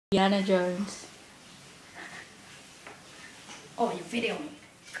Indiana Jones. Oh, you're videoing me.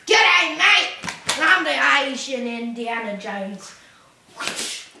 G'day, mate! I'm the Asian Indiana Jones.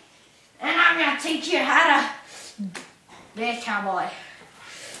 And I'm going to teach you how to be a cowboy.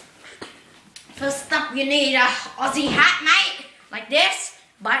 First up, you need a Aussie hat, mate. Like this.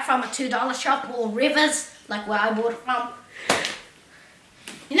 Buy it from a $2 shop or Rivers, like where I bought it from.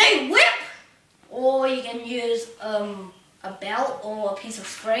 You need a whip. Or you can use a belt or a piece of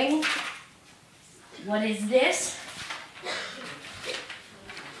string. What is this?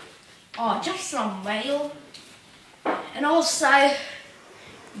 Oh, just some mail. And also,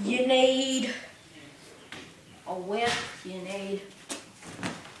 you need a whip, you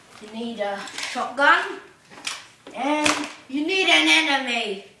need a shotgun, and you need an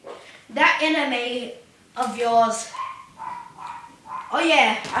enemy. That enemy of yours. Oh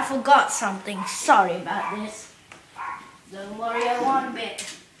yeah, I forgot something. Sorry about this. Don't worry one bit.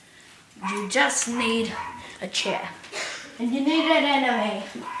 You just need a chair. And you need an enemy.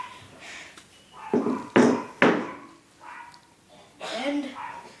 And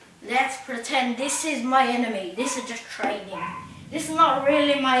let's pretend this is my enemy. This is just training. This is not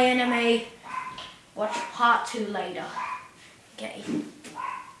really my enemy. Watch part 2 later. Okay.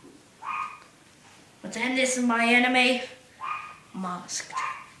 Pretend this is my enemy. Masked.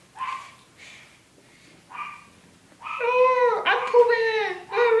 I'm pooping.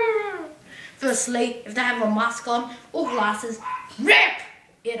 Firstly, if they have a mask on or glasses, rip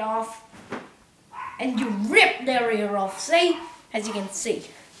it off. And you rip their ear off. See? As you can see.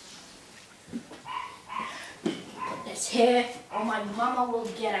 Put this here or my mama will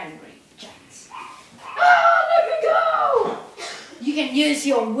get angry. Chance. Oh, let me go! You can use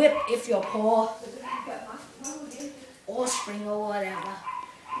your whip if you're poor. Or string or whatever.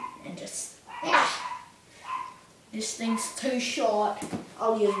 And just... This thing's too short.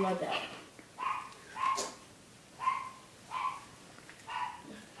 I'll use my belt.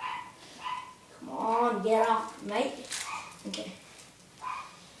 Come on, get off, mate. Okay.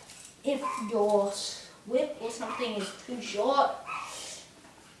 If your whip or something is too short,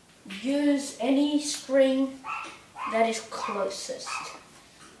 use any string that is closest.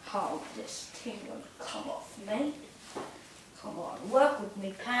 How this thing gonna come off, mate? Come on, work with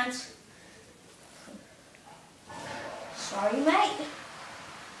me, pants. Sorry, mate.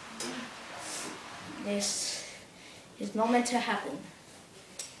 This is not meant to happen.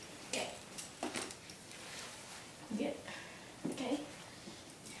 Okay. Okay.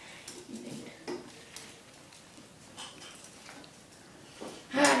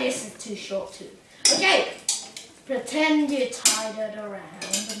 This is too short too. Okay. Pretend you tied it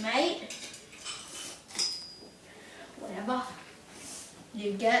around, mate. Whatever.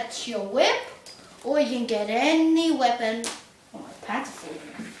 You get your whip, or you can get any weapon. Oh, my pants are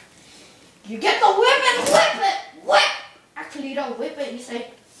falling. You get the whip and whip it! Whip! Actually, you don't whip it, you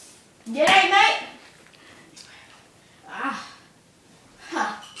say, "G'day, mate!"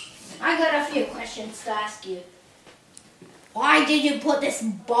 I got a few questions to ask you. Why did you put this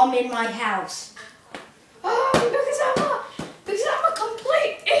bomb in my house? Oh, because I'm a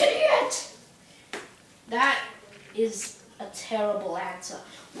complete idiot! That is a terrible answer.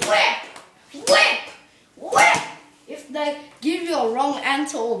 Whip! Whip! Whip! If they give you a wrong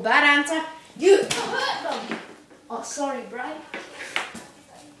answer or bad answer, you hurt them. Oh, sorry, Brian.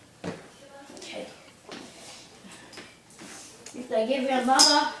 Okay. If they give you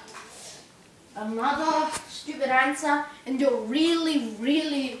another stupid answer and you're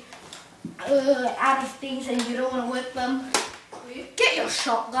really out of things and you don't want to whip them, get your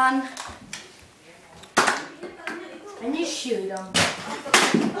shotgun and you shoot them.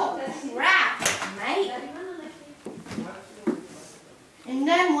 Oh crap, mate. And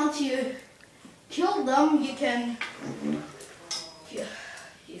then once you kill them, you can,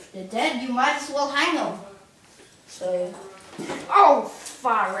 if they're dead, you might as well hang them. So, oh,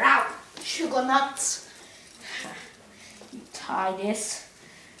 far out, sugar nuts. You tie this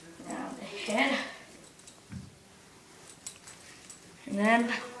around the head. And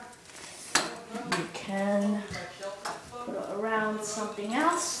then you can put it around something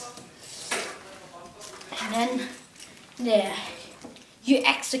else. And then, there, you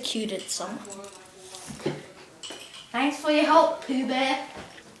executed someone. Thanks for your help, Pooh Bear.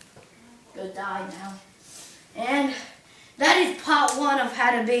 Go die now. And that is part 1 of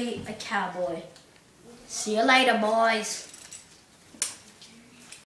how to be a cowboy. See you later, boys.